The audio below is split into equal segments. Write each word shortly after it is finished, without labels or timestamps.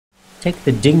Take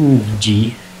the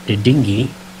dinghy. The dinghy.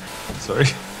 Sorry.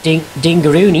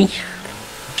 Dingaroony.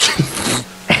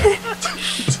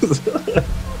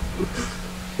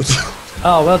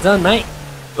 Oh, well done, mate.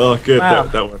 Oh, good. Wow.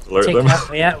 That won't alert Take them. that,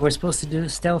 yeah, we're supposed to do it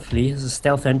stealthily. There's a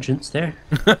stealth entrance there.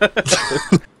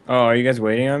 Oh, are you guys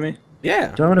waiting on me?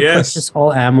 Yeah. Do I want to Yes. purchase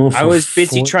all ammo for I was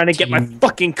busy trying to get my 14?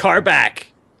 fucking car back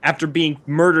after being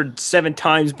murdered 7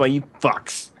 times by you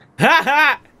fucks. Ha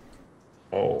ha!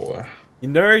 Oh, You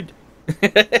nerd.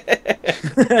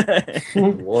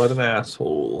 what an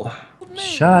asshole.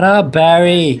 Shut up,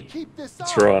 Barry.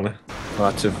 It's Ron.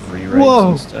 Lots of rewrites Whoa.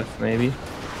 and stuff, maybe.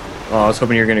 Oh, I was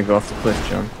hoping you were gonna go off the cliff,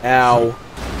 John. Ow.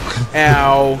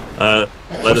 Ow.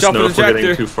 Let us out know for if the we're getting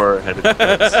tractor. too far ahead of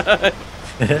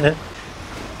you.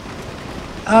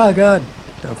 Oh, God.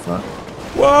 The fuck?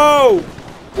 Whoa!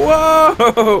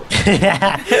 Whoa!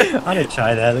 I'm gonna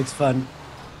try that. Looks fun.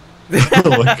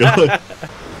 Oh my god.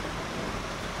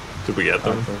 Did we get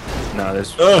them? No,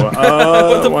 there's What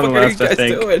the one fuck are you left, I guys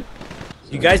think. doing?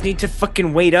 You guys need to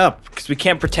fucking wait up, because we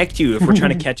can't protect you if we're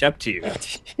trying to catch up to you.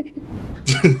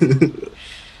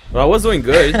 Well, I was doing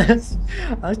good. I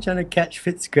was trying to catch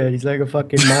Fitzgerald. He's like a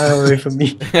fucking mile away from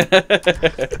me.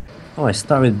 Oh, I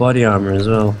start with body armor as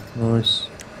well. Nice.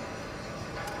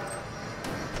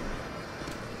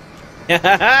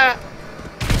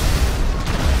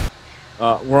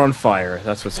 We're on fire.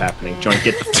 That's what's happening. John,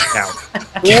 get the fuck out.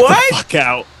 What? Fuck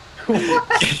out.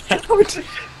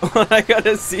 I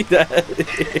gotta see that.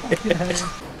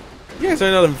 You guys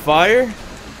are not on fire?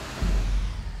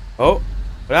 Oh,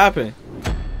 what happened?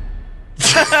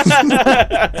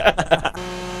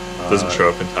 Doesn't show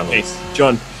up in Hey, tunnels.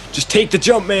 John, just take the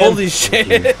jump, man. Holy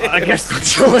shit! I guess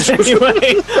that's it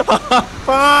anyway.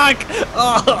 Fuck!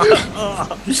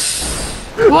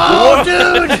 Whoa,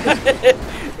 dude!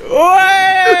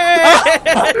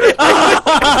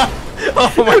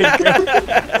 Oh my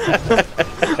god!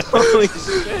 Holy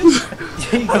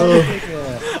shit!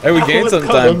 Hey, we gained some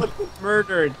time.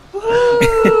 Murdered.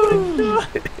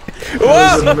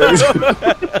 Whoa!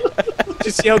 Did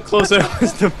you see how close I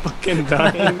was to fucking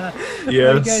dying? You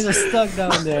guys Yes. are stuck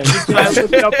down there. I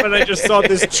looked up and I just saw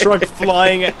this truck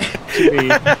flying to me,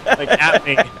 like at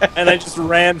me, and I just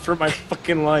ran for my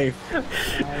fucking life.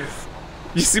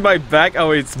 You see my back?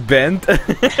 Oh, it's bent.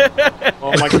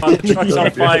 Oh my god, the truck's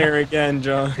on fire again,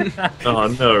 John. Oh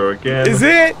no, again. Is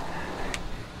it?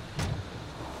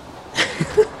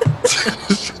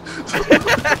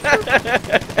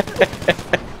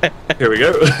 Here we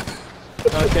go.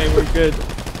 Okay, we're good.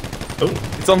 Oh,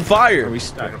 It's on fire. Are we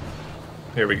stuck?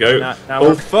 here we go. Now Oh.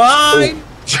 we're fine.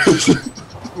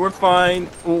 We're fine.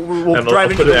 We'll And drive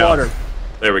I'll into put it the out. water.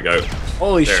 There we go.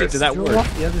 Holy There shit, it did is. that Go work?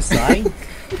 off the other side.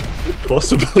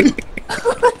 Possibly.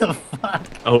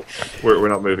 Oh, we're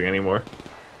not moving anymore.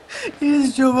 You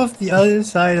just drove off the other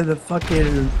side of the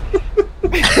fucking.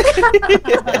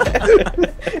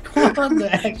 What the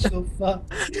actual fuck?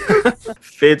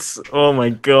 Fitz, oh my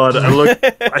god.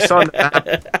 I saw an app,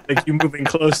 like you moving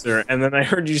closer, and then I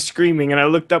heard you screaming, and I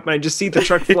looked up and I just see the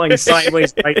truck flying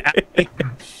sideways right at me.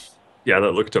 Yeah,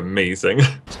 that looked amazing. You're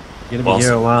gonna be Awesome.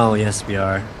 here a while. Yes, we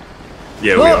are.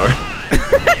 Yeah, we are.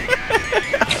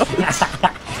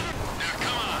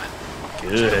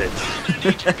 Good.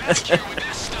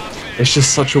 It's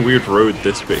just such a weird road,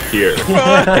 this bit here.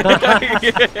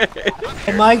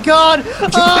 Oh my god!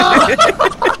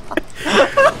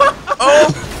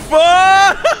 Oh!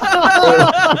 Fuck!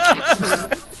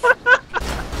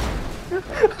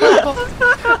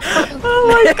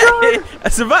 I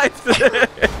survived.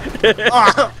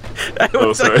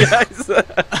 Oh, sorry.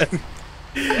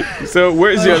 So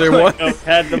where's the other one? I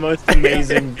had the most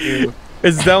amazing view.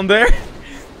 It's down there.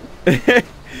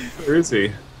 Where is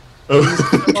he? Oh.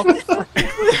 Oh,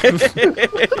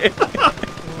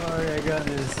 I got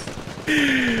this.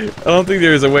 I don't think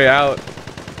there's a way out.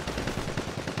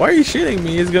 Why are you shooting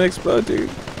me? It's gonna explode, dude.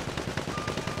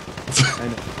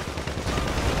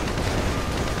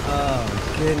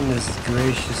 Oh goodness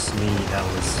gracious me, that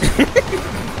was.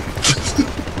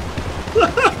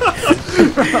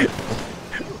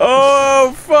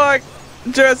 Oh fuck!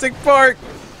 Jurassic Park.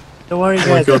 Don't worry, Oh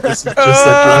my guys. god, this is just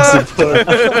like Jurassic Park.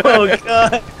 Oh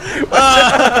god.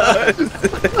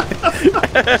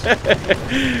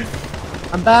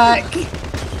 I'm back.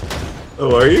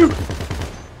 Oh, are you?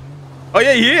 Oh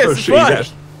yeah, he is. Oh It's shit, fun. yeah.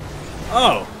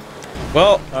 Oh.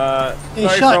 Well, Hey,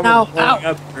 sorry shut for now. blowing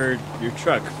Ow. up your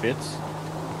truck, Fitz.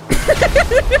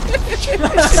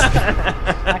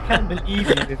 I can't believe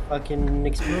it fucking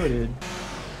exploded.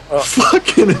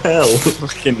 Fucking hell.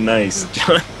 Fucking nice,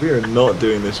 John. We are not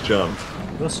doing this jump.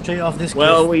 Go straight off this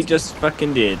Well, cliff. we just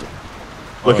fucking did.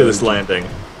 Look at this landing.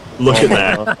 Look at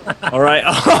that. All right.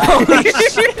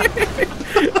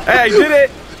 Hey, I did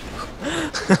it!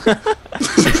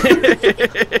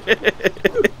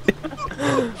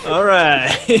 All right.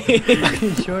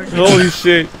 Short. Holy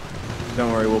shit!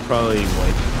 Don't worry, we'll probably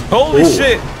wipe. Holy Ooh.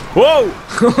 shit! Whoa!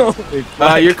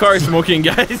 Your car is smoking,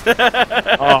 guys.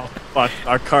 Oh fuck!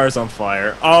 Our car's on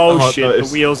fire. Oh, Oh, shit! nice.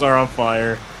 The wheels are on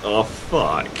fire. Oh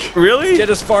fuck. Really? Get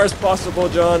as far as possible,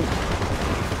 John.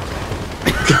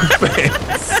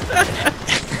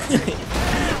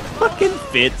 Fucking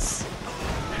fits.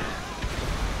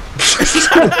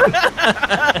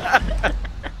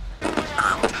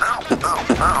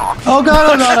 Oh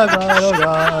god, oh god, oh god, oh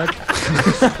god.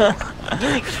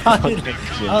 How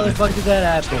the fuck did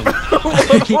that happen?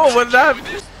 Whoa, what's that?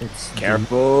 It's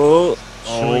Careful.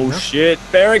 Showing Oh up. shit!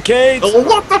 Barricades. Oh,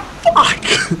 what the fuck?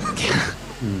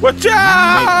 Watch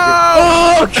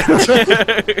out!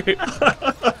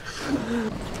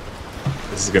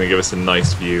 This is gonna give us a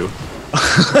nice view.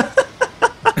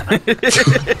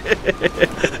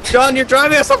 John, you're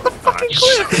driving us off the fucking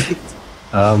cliff.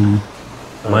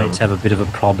 Might have a bit of a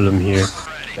problem here.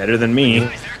 Better than me.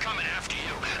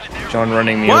 John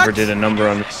running me What? over did a number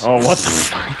on. Oh, what the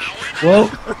fuck? Whoa!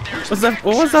 What's that?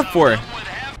 What was that for?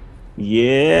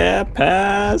 Yeah,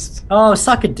 passed. Oh,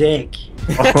 suck a dick.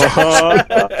 What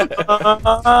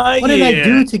did I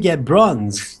do to get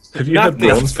bronze? Have you had Nothing.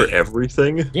 bronze for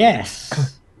everything?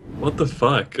 Yes. What the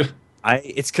fuck?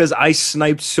 It's because I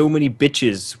sniped so many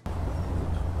bitches.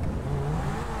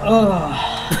 Oh.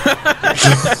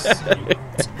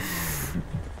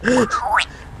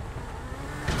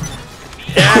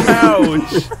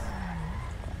 Ouch!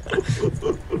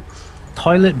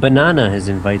 Toilet Banana has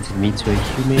invited me to a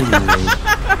humane raid.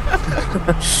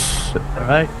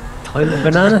 Alright, Toilet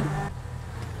Banana?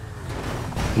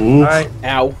 Ooh. Alright,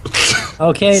 Ow!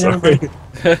 okay, never Sorry. mind.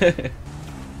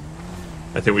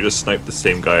 I think we just sniped the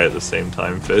same guy at the same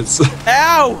time, Fitz.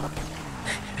 Ow!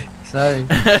 Sorry.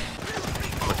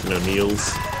 Fucking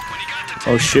O'Neill's.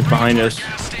 Oh shit, behind us.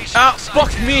 Ow!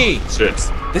 Fuck me! Shit.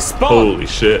 This spawn! Holy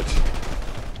shit.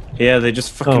 Yeah, they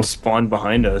just fucking Oh. spawned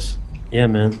behind us. Yeah,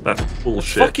 man. That's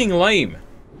bullshit. Fucking lame.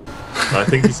 I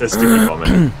think he says sticky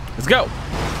bomb. Let's go.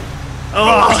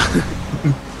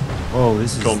 Oh,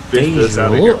 this is Come beat this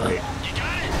out of here, dangerous.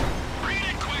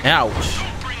 mate. Ouch.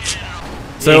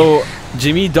 So,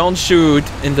 Jimmy, don't shoot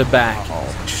in the back.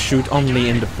 Shoot only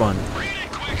in the front.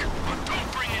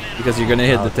 Because you're gonna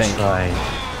hit the tank. Try.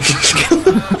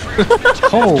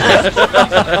 Oh,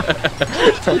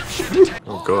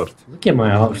 Oh god. look at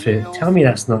my outfit. Tell me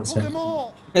that's not so.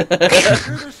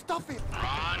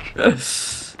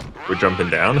 We're jumping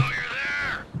down.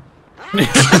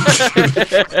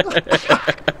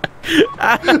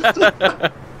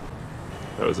 That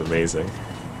was amazing.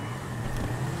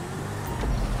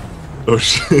 Oh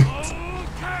shit.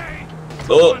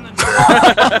 Oh.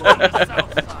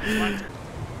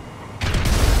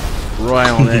 Right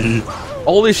on it.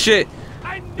 Holy shit.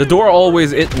 The door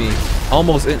always hit me.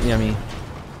 Almost hit me, I mean.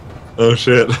 Oh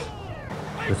shit.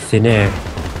 With thin air.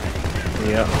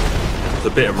 Yeah. It's a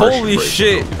bit immersion Holy break.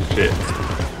 shit. Holy shit.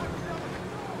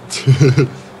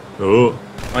 Oh.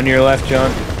 On your left,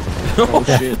 John. Oh,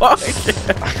 shit. fuck.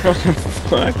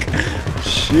 Fuck.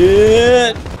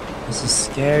 Shit. This is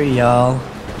scary, y'all.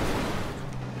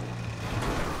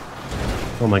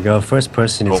 Oh my god, first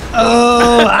person is.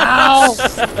 Oh, ow!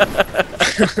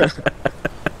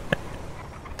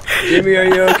 Jimmy, are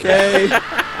you okay?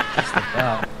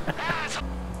 Wow.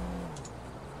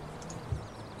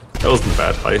 That wasn't a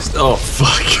bad heist. Oh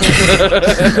fuck.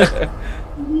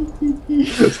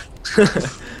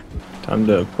 Time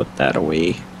to put that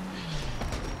away.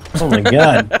 Oh my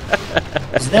god.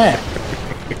 What's that?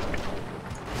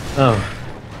 Oh.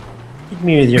 Hit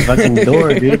me with your fucking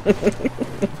door, dude.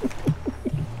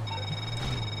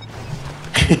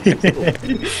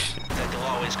 That'll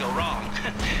always go wrong.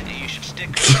 You should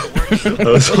stick to the work. I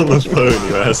was on the phone,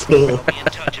 you asshole. Be in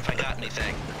touch if I got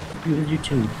anything. You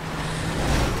too.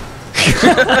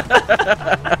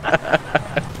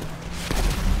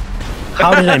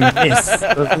 How did I miss?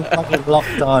 Was fucking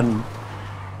locked on.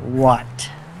 What?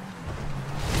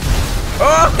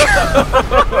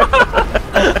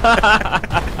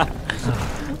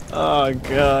 Oh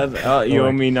god. You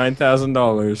owe me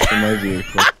 $9,000 for my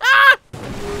vehicle.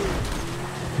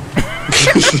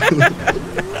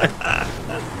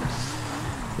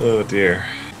 Oh dear.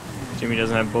 Jimmy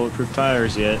doesn't have bulletproof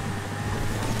tires yet.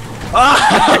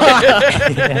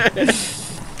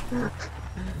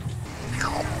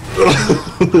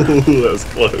 That was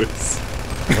close.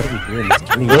 What are we doing? It's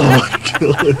getting Oh my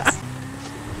god.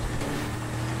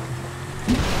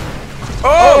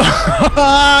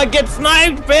 Oh! Get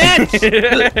sniped,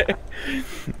 bitch!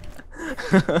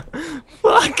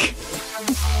 Fuck!